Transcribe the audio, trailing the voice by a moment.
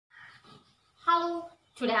Hello,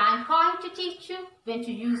 today I am going to teach you when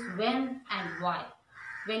to use when and why.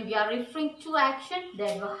 When we are referring to action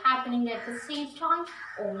that were happening at the same time,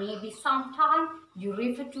 or maybe sometime you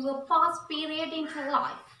refer to a past period in your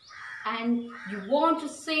life and you want to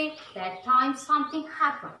say that time something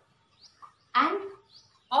happened. And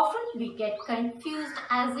often we get confused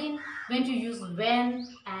as in when to use when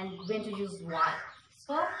and when to use why.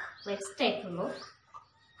 So let's take a look.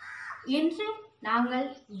 இன்று நாங்கள்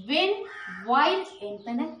when while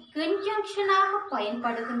என்பன conjunctionாக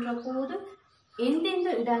பயன்படுகின்ற போது எந்தெந்த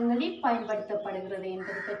இடங்களில் பயன்படுத்தப்படுகிறது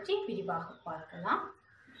என்பது பற்றி விரிவாக பார்க்கலாம்.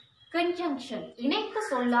 conjunction இணைப்பு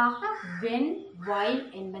சொல்லாக when while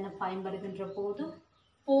என்பன பயன்படுகின்ற போது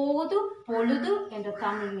போது பொழுது என்ற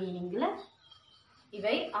தமிழ் மீனிங்ல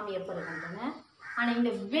இவை அமையப்படுகின்றன. ஆனா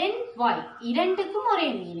இந்த when while இரண்டுக்கும்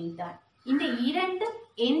ஒரே மீனிங் தான். இந்த இரண்டு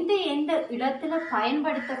எந்த இடத்துல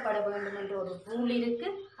பயன்படுத்தப்பட வேண்டும் என்ற ஒரு ரூல் இருக்கு.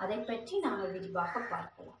 அதை பற்றி நாங்கள் விரிவாக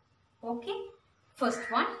பார்க்கலாம். Okay, first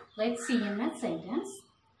one, let's see in a sentence.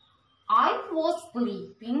 I was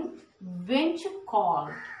sleeping when you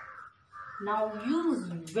called. Now use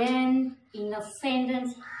when in a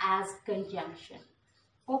sentence as conjunction.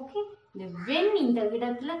 Okay, இந்த when இந்த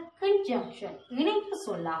இடத்துல conjunction இணைப்பு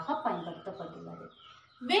சொல்லாக பயன்படுத்தப்பட்டுள்ளது.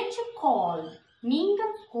 When you called,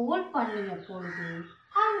 நீங்கள் கால் பண்ணிய பொழுது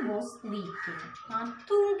I was sleeping. நான்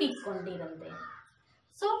தூங்கிக் கொண்டிருந்தேன்.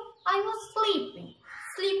 So I was sleeping.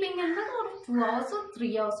 Sleeping என்பது ஒரு 2 hours or 3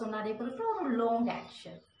 hours நடைபெறுகிற ஒரு long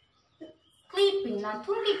action. Sleeping நான்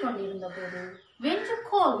தூங்கிக் கொண்டிருந்த போது. When you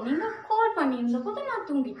call, நீங்கள் கால் பண்ணியிருந்த போது நான்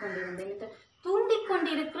தூங்கிக் கொண்டிருந்தேன். தூங்கிக்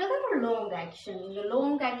கொண்டிருக்கிறது ஒரு long action. இந்த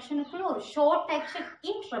long actionக்குள்ள ஒரு short action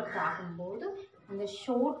interrupt ஆகும்போது அந்த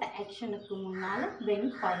short actionக்கு முன்னால when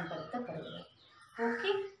பயன்படுத்தப்படுகிறது. ஓகே,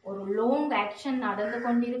 ஒரு லாங் ஆக்ஷன் நடந்து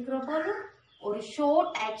கொண்டிருக்கிற போது ஒரு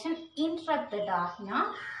ஷார்ட் ஆக்ஷன் இன்டரப்டட் ஆகினா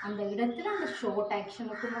அந்த இடத்துல அந்த ஷார்ட்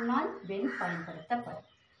ஆக்ஷனுக்கு முன்னால் when பயன்படுத்தப்படும்.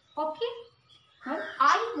 Okay,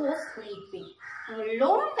 I was sleeping.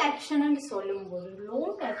 Long action என்று சொல்லும்போது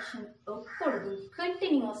லாங் ஆக்ஷன் எப்பொழுதும்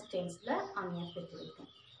கண்டினியூஸ் டென்ஸ்ல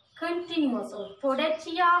அமையப்பட்டிருக்கும். கண்டினியூஸ் ஒரு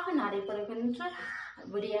தொடர்ச்சியாக நடைபெறுகின்ற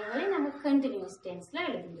விடயங்களை நம்ம கண்டினியூஸ் டென்ஸ்ல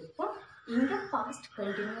எழுதியிருப்போம். இங்க பாஸ்ட்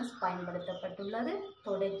கண்டினியூஸ் பயன்படுத்தப்பட்டுள்ளது,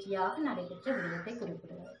 தொடர்ச்சியாக நடைபெற்ற விடயத்தை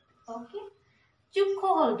குறிப்பிடுகிறது. Okay, you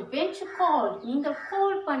called, when you called, நீங்கள்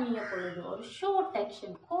கால் பண்ணிய பொழுது ஒரு ஷார்ட்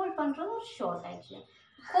ஆக்ஷன். கால் பண்றது ஒரு ஷார்ட் ஆக்ஷன்.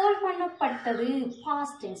 கால் பண்ணப்பட்டது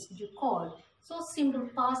past tense, you called. so simple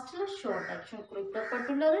pastல short action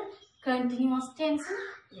குறிப்பிடப்பட்டுள்ளது, கண்டினியூஸ் டென்ஸ்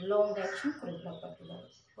லாங் ஆக்ஷன் குறிப்பிடப்பட்டுள்ளது.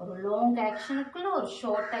 ஒரு லாங் ஆக்ஷனுக்குள்ள ஒரு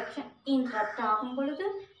ஷார்ட் ஆக்ஷன் இன்டரப்ட் ஆகும் பொழுது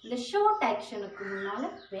இந்த ஷார்ட் ஆக்ஷனுக்கு முன்னால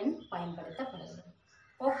when பயன்படுத்தப்படுகிறது.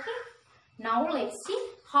 Okay, now let's see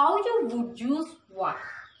how you would use why.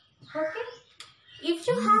 Okay, if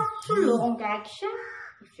you have two long action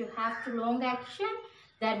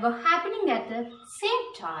that were happening at the same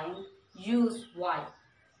time, use why.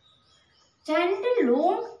 ரெண்டு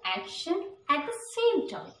long action at the same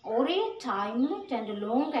time, ஒரே டைம்ல ரெண்டு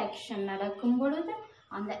long action நடக்கும் பொழுது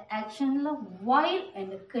அந்த ஆக்ஷன்ல while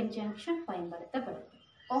என்ற conjunction பயன்படுத்தப்படுது.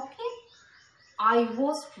 Okay, I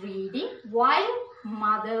was reading while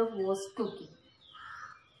mother was cooking.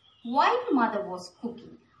 While mother was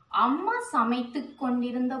cooking, அம்மா சமைத்துக்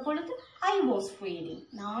கொண்டிருந்த பொழுது I was reading,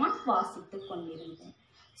 நான் வாசித்துக் கொண்டிருந்தேன்.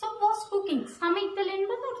 So was cooking, சமைத்தல்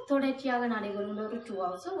என்பது ஒரு தொடர்ச்சியாக நடைபெறுகின்ற ஒரு 2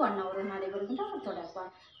 hours 1 hour நடைபெறுகின்ற ஒரு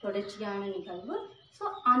தொடர்ச்சியான நிகழ்வு. So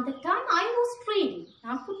அந்த டைம் I was reading,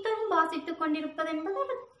 நான் புத்தகம் வாசித்துக் கொண்டிருப்பது என்பது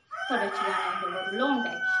ஒரு தொடர்ச்சியான ஒரு long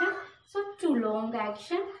action. So two long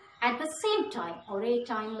action at the same time, ஒரே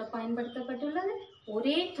டைம்ல பயன்படுத்தப்பட்டுள்ளது.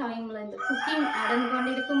 ஒரே டைம்ல இந்த குக்கிங் நடந்து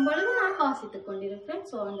கொண்டிருக்கும் பொழுது நான் வாசித்துக் கொண்டிருக்கிறேன்.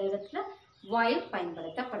 ஸோ அந்த இடத்துல while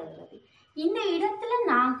பயன்படுத்தப்படுகிறது. இந்த இடத்துல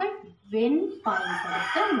நாங்கள் when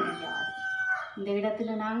பயன்படுத்த முடியாது. இந்த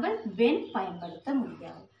இடத்துல நாங்கள் when பயன்படுத்த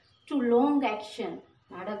முடியாது. to long action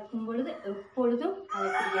நடக்கும் பொழுது எப்பொழுதும்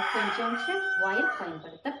அதற்குரிய conjunction while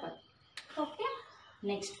பயன்படுத்தப்படும். Okay,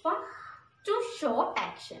 next one, to short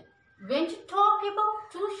action. When you talk about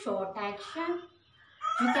two short action,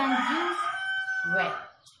 you can use when.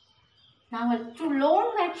 நாங்கள் to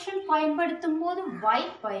long action பயன்படுத்தும் போது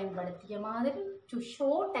while பயன்படுத்திய மாதிரி to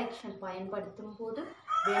short action பயன்படுத்தும் போது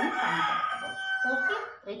when பயன்படுத்துவோம். Okay,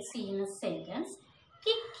 let's see in a sentence.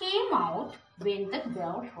 He came out when the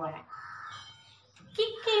bell rang. He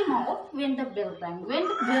came out when the bell rang. When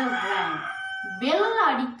the bell rang, bell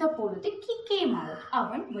அடித்த பொழுது he came out,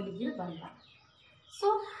 அவன் வெளியில் வந்தான். So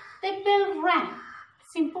the bell rang,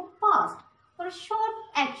 simple past, or a short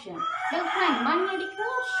action. Bell rang, மணி அடிக்கிற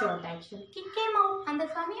ஒரு short action. He came out, அந்த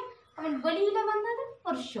சமயம் அவன் வெளியில வந்தது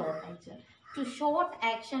ஒரு short action. To short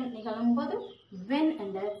action நிகழும்போது when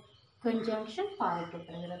என்ற conjunction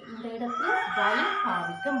பாவிக்கப்படுகிறது. இந்த இடத்துல while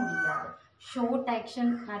பாவிக்க முடியாது. short action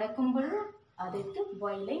நடக்கும் பொழுது அதுக்கு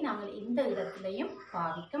while-ஐ நாங்கள் இந்த இடத்திலையும்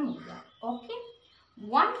பாவிக்க முடியாது. Okay?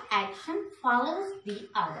 One action follows the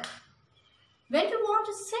other. When you want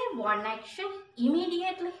to say one action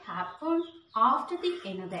immediately happen after the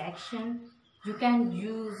another action, you can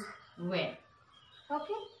use when.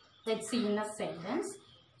 Okay? Let's see in a sentence.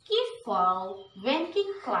 He fell when he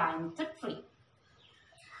climbed the tree.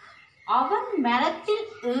 அவன் மரத்தில்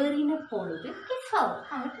ஏறின பொழுது he fell.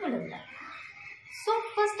 அவன் விழுந்தான். So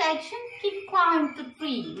first action, he climbed the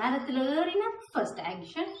tree. மரத்தில் ஏறின first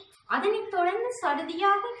action. அதனைத் தொடர்ந்து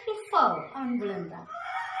சடுதியாக he fell. அவன் விழுந்தான்.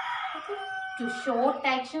 Okay? To short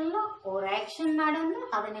actionல ஒரு action நடந்து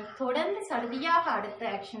அதனைத் தொடர்ந்து சடுதியாக அடுத்த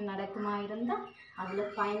action நடக்குமா இருந்தால் அதுல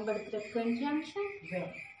பயன்படுத்துகிற conjunction when.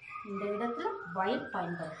 இந்த இடத்துல while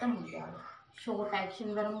பயன்படுத்த முடியாது. short action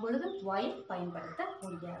வரும் பொழுது while பயன்படுத்த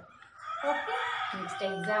முடியாது. Okay, next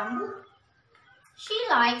example. She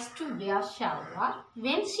likes to wear shalwar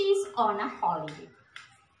when she is on a holiday.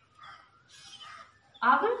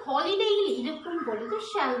 அவள் ஹாலிடேயில் இருக்கும் பொழுது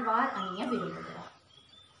shalwar அணிய விரும்புகிறார்.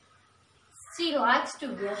 She likes to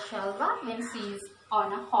wear shalwar when she is on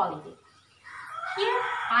a holiday. Here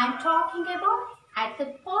I am talking about at the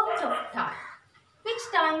point of time. Which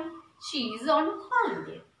time she is on a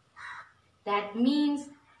holiday. That means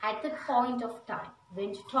at the point of time. When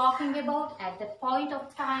you're talking about at the point of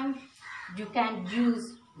time, you can use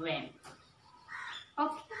when.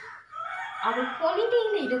 Okay? அவள்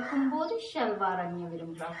ஹாலிடேயில் இருக்கும்போது ஷல்வார் அணிய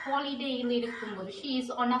விரும்புகிறார். ஹாலிடேயில் இருக்கும்போது she is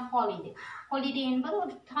on a holiday. Holiday என்பது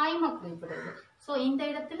ஒரு டைமை குறிப்பிடுது. So இந்த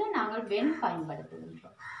இடத்துல நாங்கள் when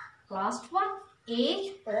பயன்படுத்துகின்றோம். Last one, age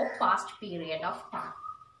or past period of time.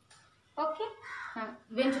 Okay?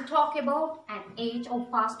 When you talk about an age or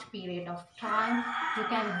past period of time, you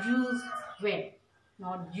can use when,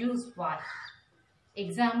 not use what.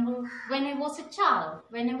 Example, when I was a child,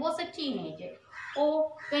 when I was a teenager, or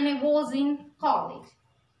when I was in college.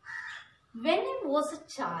 When I was a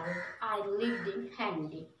child, I lived in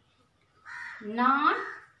Handy. நான்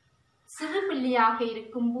சிறு பிள்ளையாக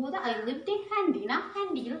இருக்கும்போது I lived in Handy. நான்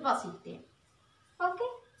ஹேண்டியில் வசித்தேன்.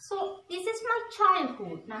 Okay? So, this is my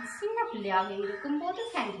childhood. நான் சின்ன பிள்ளையாக இருக்கும்போது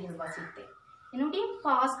ஹேண்டியில் வசித்தேன். என்னுடைய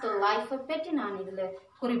past life பற்றி நான் இதில்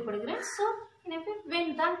குறிப்பிடுகிறேன். ஸோ எனவே when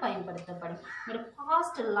தான் பயன்படுத்தப்படும். என்னோட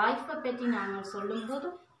past life பற்றி நாங்கள் சொல்லும்போது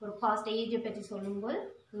ஒரு past age பற்றி சொல்லும்போது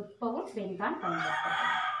இப்போவும் when தான்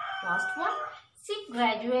பயன்படுத்தப்படும். Last one. She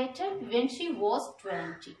graduated when she was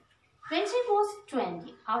 20. When she was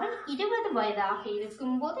 20, அவள் 20 வயதாக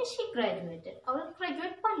இருக்கும்போது she graduated. அவள்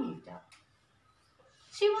graduate பண்ணிட்டாள்.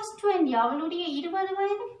 She was 20. அவளுடைய 20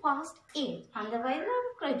 வயது past age. அந்த வயதில்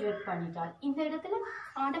graduate பண்ணிட்டாள். இந்த இடத்துல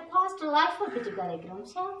அவனோட past life பற்றி கலைக்கிறோம்.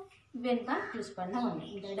 ஸோ when தான் யூஸ் பண்ண வேண்டும்.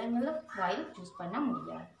 இந்த இடங்களில் while யூஸ் பண்ண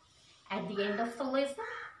முடியாது. At the end of the lesson,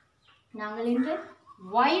 நாங்கள் இன்று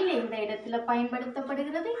while எந்த இடத்துல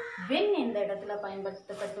பயன்படுத்தப்படுகிறது, when எந்த இடத்துல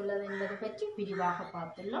பயன்படுத்தப்பட்டுள்ளது என்பதை பற்றி விரிவாக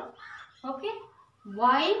பார்த்துள்ளோம். Okay?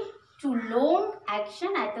 While to long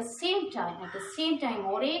action at the same time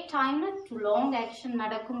ஒரே டைம்ல to long action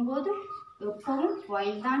நடக்கும்போது எப்பவும்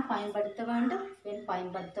while தான் பயன்படுத்த வேண்டும். when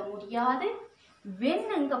பயன்படுத்த முடியாது. when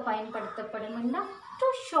எங்க பயன்படுத்தப்படும்னா to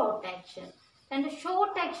short action. அந்த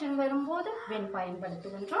short action வரும்போது when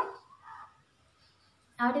பயன்படுத்துகின்றோம்.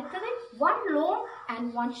 அடுத்தது one long and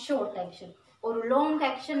one short action. ஒரு long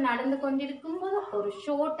action நடந்து கொண்டிருக்கும்போது ஒரு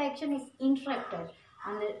short action is interrupted.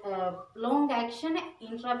 அந்த long action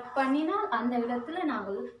interrupt பண்ணினால் அந்த இடத்துல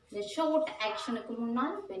நாங்கள் இந்த short actionக்கு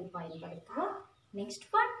முன்னால் when பயன்படுத்துவோம். next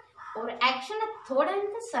one, ஒரு ஆக்ஷனை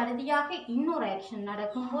தொடர்ந்து சடுதியாக இன்னொரு ஆக்ஷன்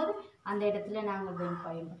நடக்கும்போது அந்த இடத்துல நாங்கள் when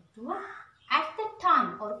பயன்படுத்துவோம். at the time,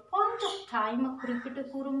 ஒரு point of time குறிப்பிட்டு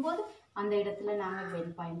கூறும்போது அந்த இடத்துல நாங்கள் when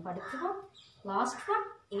பயன்படுத்துவோம். last one,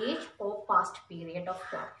 age or past period of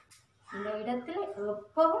time. இந்த இடத்துல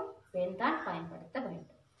எப்பவும் when தான் பயன்படுத்த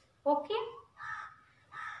வேண்டும். Okay?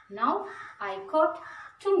 Now I got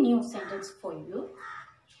 2 new sentences for you.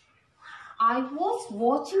 I was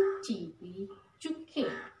watching TV to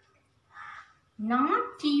came. நான்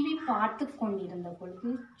டிவி பார்த்து கொண்டிருந்த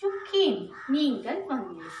பொழுது you came. நீங்கள்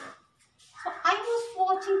வந்தீர்கள். So I was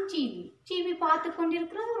watching TV. TV பார்த்து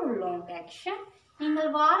கொண்டிருக்கிறது ஒரு long action.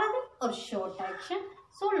 நீங்கள் வாரது ஒரு short action.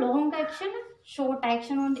 So long action, short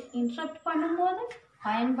action வந்து interrupt பண்ணும்போது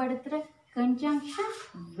பயன்படுத்துகிற conjunction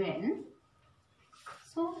when.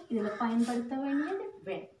 So இதில் பயன்படுத்த வேண்டியது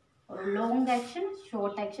when. ஒரு long action,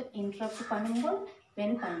 short action interrupt பண்ணும்போது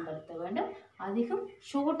when பயன்படுத்த வேண்டும். அதிகம்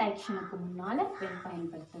short actionக்கு முன்னால் when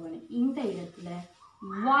பயன்படுத்த வேண்டும். இந்த இடத்துல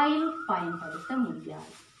while பயன்படுத்த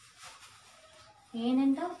முடியாது.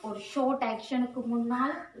 ஏனென்றால் ஒரு ஷார்ட் ஆக்ஷனுக்கு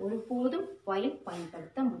முன்னால் ஒருபோதும் while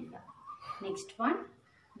பயன்படுத்த முடியாது. நெக்ஸ்ட் ஒன்,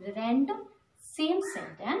 ரெண்டும் same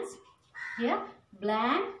sentence. Here,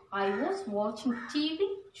 blank, I was watching TV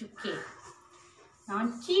to came. நான்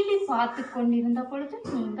டிவி பார்த்து கொண்டிருந்த பொழுது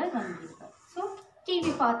நீங்கள் வந்தீர்கள். ஸோ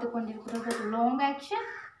டிவி பார்த்து கொண்டிருக்கிறது ஒரு லாங் ஆக்ஷன்,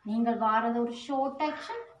 நீங்கள் வாரது ஒரு ஷார்ட்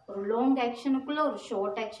ஆக்ஷன். ஒரு லாங் ஆக்ஷனுக்குள்ள ஒரு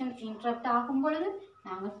ஷார்ட் ஆக்ஷன் இன்டரப்ட் ஆகும் பொழுது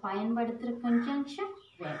நாங்கள் பயன்படுத்துகிற கன்ஜங்ஷன்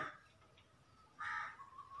when.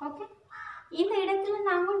 ஓகே, இந்த இடத்துல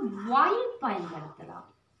நாங்கள் while பயன்படுத்தலாம்.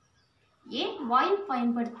 ஏன் while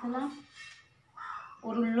பயன்படுத்தலாம்?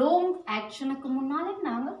 ஒரு லாங் ஆக்ஷனுக்கு முன்னாலே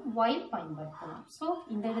நாங்கள் while பயன்படுத்தலாம். ஸோ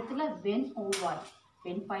இந்த இடத்துல when or while,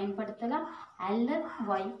 when பயன்படுத்தலாம் அல்லது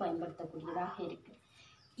while பயன்படுத்தக்கூடியதாக இருக்கு.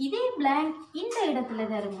 இதே blank இந்த இடத்துல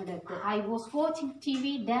தருமிடத்து I was watching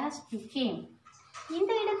TV dash you came.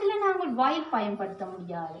 இந்த இடத்துல நாங்கள் while பயன்படுத்த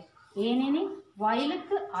முடியாது. ஏனெனில்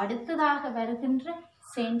whileக்கு அடுத்ததாக வருகின்ற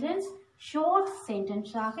சென்டென்ஸ் ஷார்ட்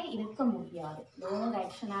சென்டென்ஸாக இருக்க முடியாது, லாங்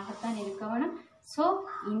ஆக்ஷனாகத்தான் இருக்க வேணும். ஸோ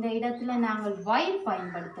இந்த இடத்துல நாங்கள் while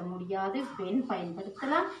பயன்படுத்த முடியாது, when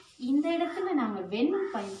பயன்படுத்தலாம். இந்த இடத்துல நாங்கள் when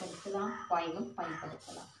பயன்படுத்தலாம், while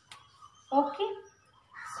பயன்படுத்தலாம். Okay,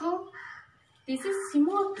 so this is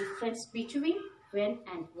small difference between when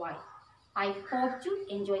and while. I hope you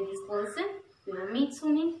enjoy this lesson. We will meet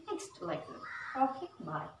soon in next lesson. Okay,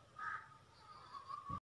 bye.